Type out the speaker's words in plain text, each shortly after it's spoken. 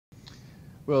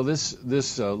Well, this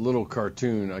little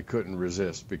cartoon I couldn't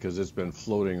resist because it's been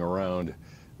floating around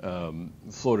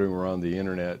the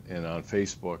internet and on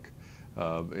Facebook.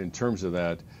 In terms of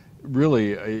that,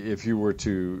 really, if you were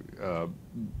to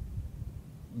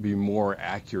be more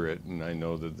accurate, and I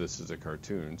know that this is a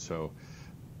cartoon, so,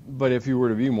 but if you were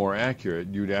to be more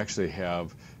accurate, you'd actually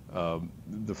have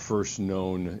the first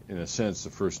known, in a sense,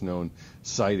 the first known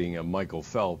sighting of Michael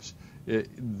Phelps.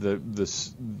 The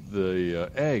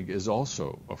egg is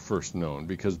also a first known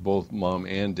because both mom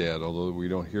and dad, although we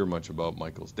don't hear much about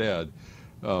Michael's dad,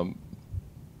 were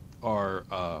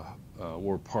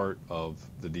part of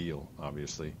the deal,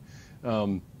 obviously.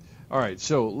 All right,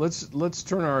 so let's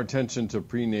turn our attention to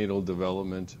prenatal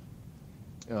development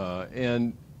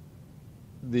and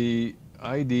the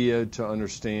idea to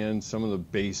understand some of the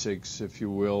basics, if you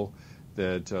will,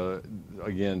 that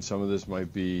again, some of this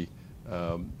might be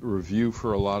review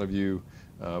for a lot of you,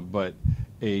 but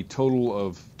a total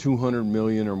of 200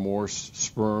 million or more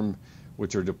sperm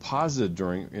which are deposited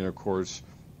during intercourse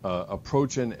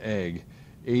approach an egg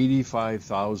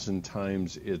 85,000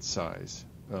 times its size,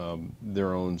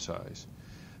 their own size.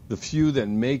 The few that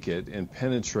make it and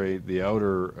penetrate the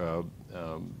outer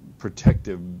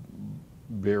protective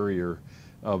barrier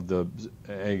of the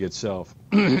egg itself,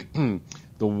 the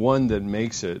one that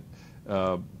makes it,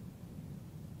 the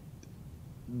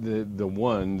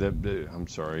one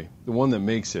that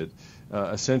makes it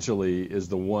essentially is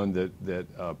the one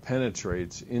that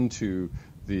penetrates into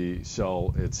the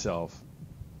cell itself,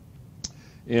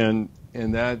 and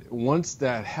that once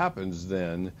that happens,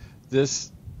 then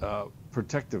this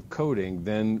protective coating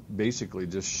then basically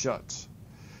just shuts,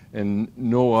 and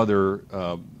no other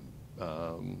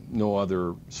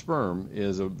sperm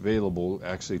is available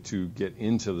actually to get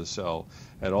into the cell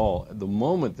at all. The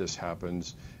moment this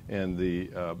happens and the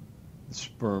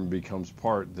sperm becomes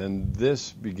part, then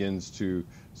this begins to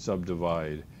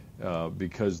subdivide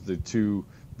because the two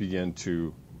begin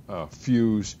to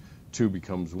fuse, two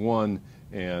becomes one,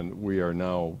 and we are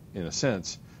now, in a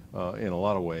sense, in a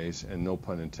lot of ways, and no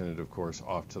pun intended, of course,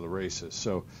 off to the races.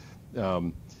 So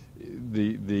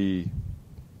the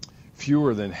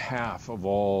fewer than half of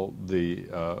all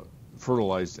the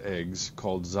fertilized eggs,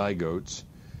 called zygotes,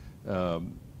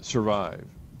 survive.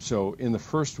 So in the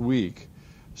first week,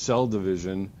 cell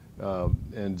division,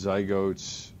 and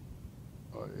zygotes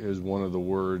is one of the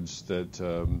words that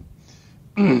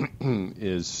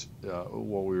is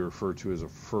what we refer to as a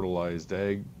fertilized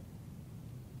egg,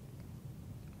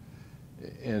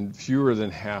 and fewer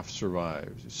than half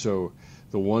survive. So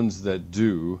the ones that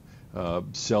do,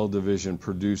 cell division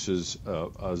produces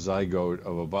a zygote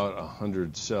of about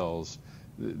 100 cells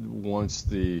once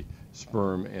the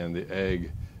sperm and the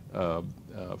egg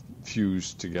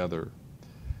fuse together.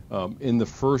 In the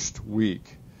first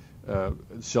week,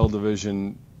 cell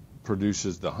division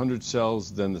produces the 100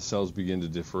 cells, then the cells begin to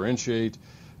differentiate.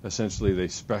 Essentially, they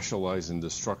specialize in the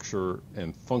structure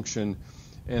and function,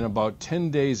 and about 10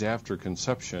 days after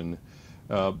conception,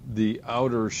 the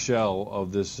outer shell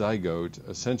of this zygote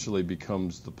essentially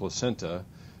becomes the placenta,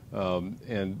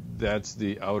 and that's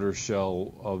the outer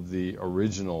shell of the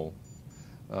original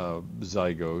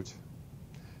zygote.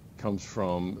 Comes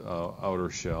from outer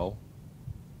shell.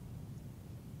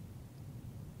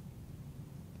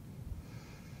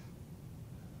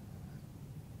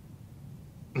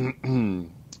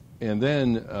 And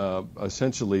then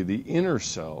essentially the inner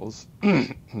cells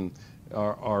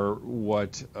are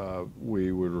what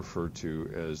we would refer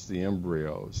to as the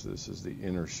embryos. This is the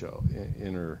inner shell,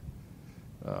 inner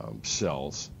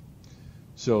cells.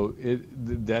 So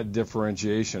that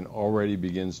differentiation already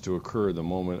begins to occur the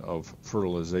moment of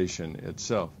fertilization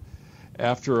itself.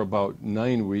 After about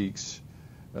 9 weeks,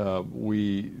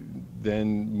 we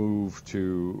then move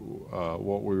to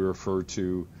what we refer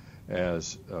to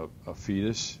as a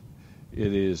fetus.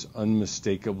 It is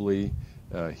unmistakably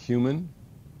human.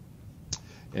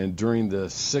 And during the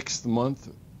 6th month,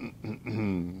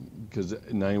 because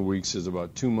 9 weeks is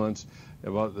about 2 months,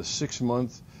 about the 6th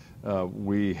month,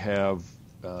 we have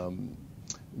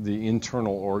the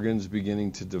internal organs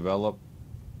beginning to develop.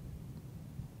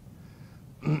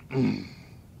 The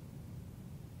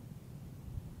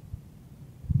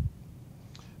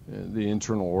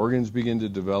internal organs begin to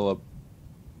develop,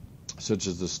 such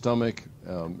as the stomach,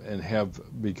 and have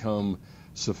become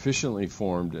sufficiently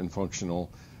formed and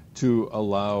functional to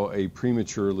allow a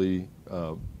prematurely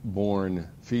born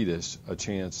fetus a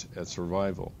chance at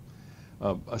survival.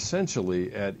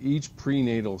 Essentially, at each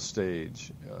prenatal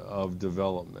stage of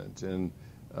development, and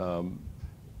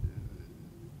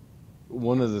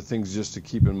one of the things just to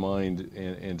keep in mind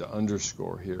and to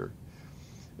underscore here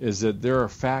is that there are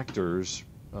factors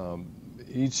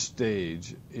each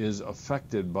stage is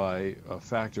affected by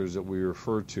factors that we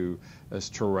refer to as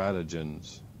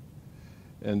teratogens.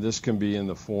 And this can be in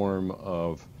the form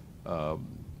of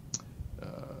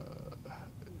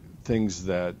things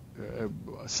that,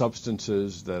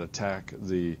 substances that attack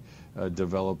the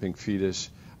developing fetus.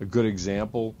 A good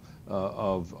example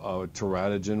of a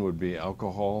teratogen would be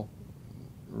alcohol.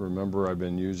 Remember, I've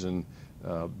been using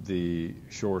the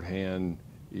shorthand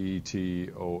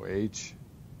ETOH.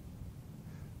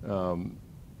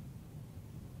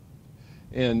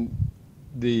 And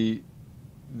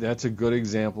that's a good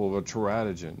example of a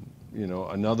teratogen. You know,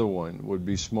 another one would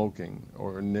be smoking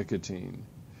or nicotine.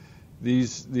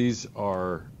 These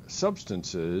are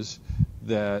substances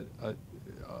that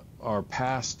are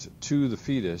passed to the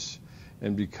fetus,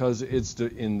 and because it's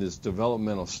in this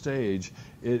developmental stage,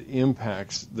 it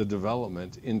impacts the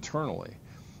development internally.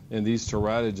 And these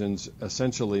teratogens,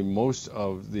 essentially most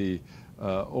of the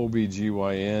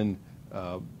OBGYN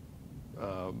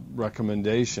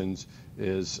recommendations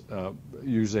is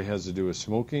usually has to do with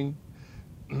smoking.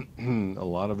 A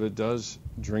lot of it does,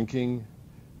 drinking.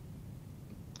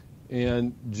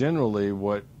 And generally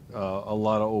what a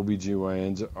lot of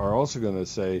OBGYNs are also going to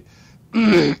say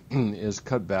is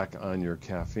cut back on your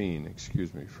caffeine.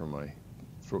 Excuse me for my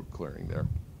throat clearing there.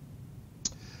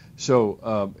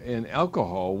 So in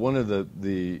alcohol, one of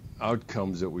the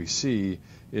outcomes that we see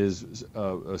is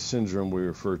a syndrome we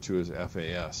refer to as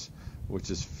FAS, which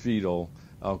is fetal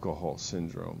alcohol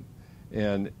syndrome.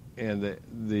 And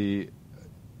the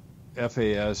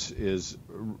FAS is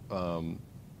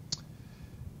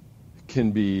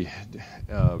can be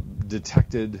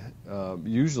detected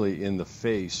usually in the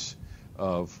face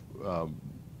of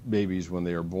babies when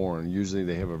they are born. Usually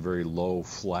they have a very low,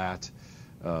 flat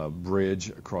bridge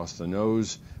across the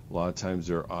nose. A lot of times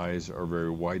their eyes are very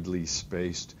widely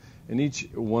spaced. And each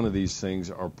one of these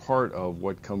things are part of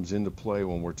what comes into play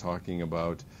when we're talking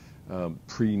about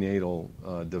prenatal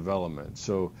development.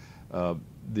 So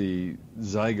the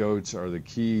zygotes are the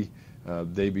key.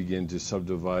 They begin to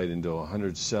subdivide into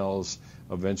 100 cells.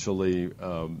 Eventually,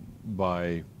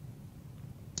 by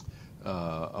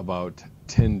about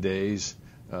 10 days,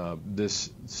 this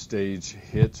stage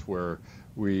hits where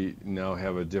we now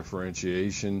have a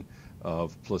differentiation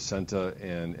of placenta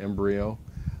and embryo.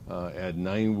 At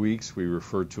 9 weeks, we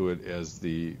refer to it as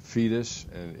the fetus,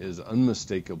 and is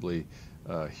unmistakably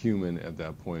human at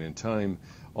that point in time.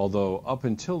 Although up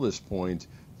until this point,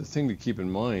 the thing to keep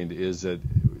in mind is that,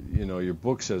 you know, your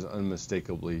book says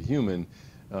unmistakably human.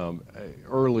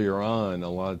 Earlier on, a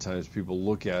lot of times people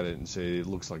look at it and say it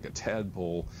looks like a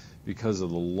tadpole because of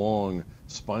the long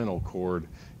spinal cord,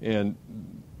 and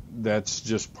that's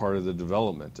just part of the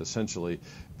development. Essentially,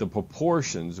 the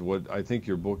proportions, what I think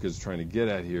your book is trying to get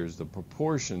at here is the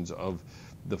proportions of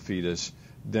the fetus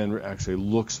then actually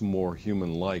looks more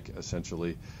human-like,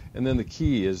 essentially. And then the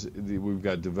key is we've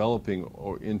got developing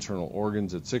internal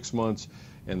organs at 6 months,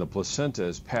 and the placenta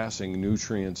is passing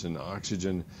nutrients and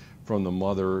oxygen from the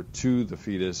mother to the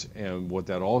fetus. And what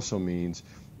that also means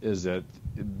is that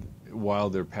while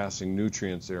they're passing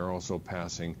nutrients, they're also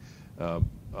passing,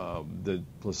 the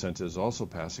placenta is also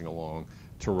passing along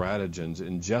teratogens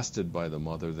ingested by the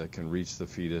mother that can reach the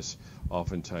fetus,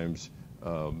 oftentimes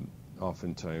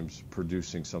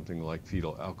producing something like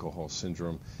fetal alcohol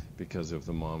syndrome because if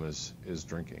the mom is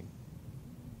drinking.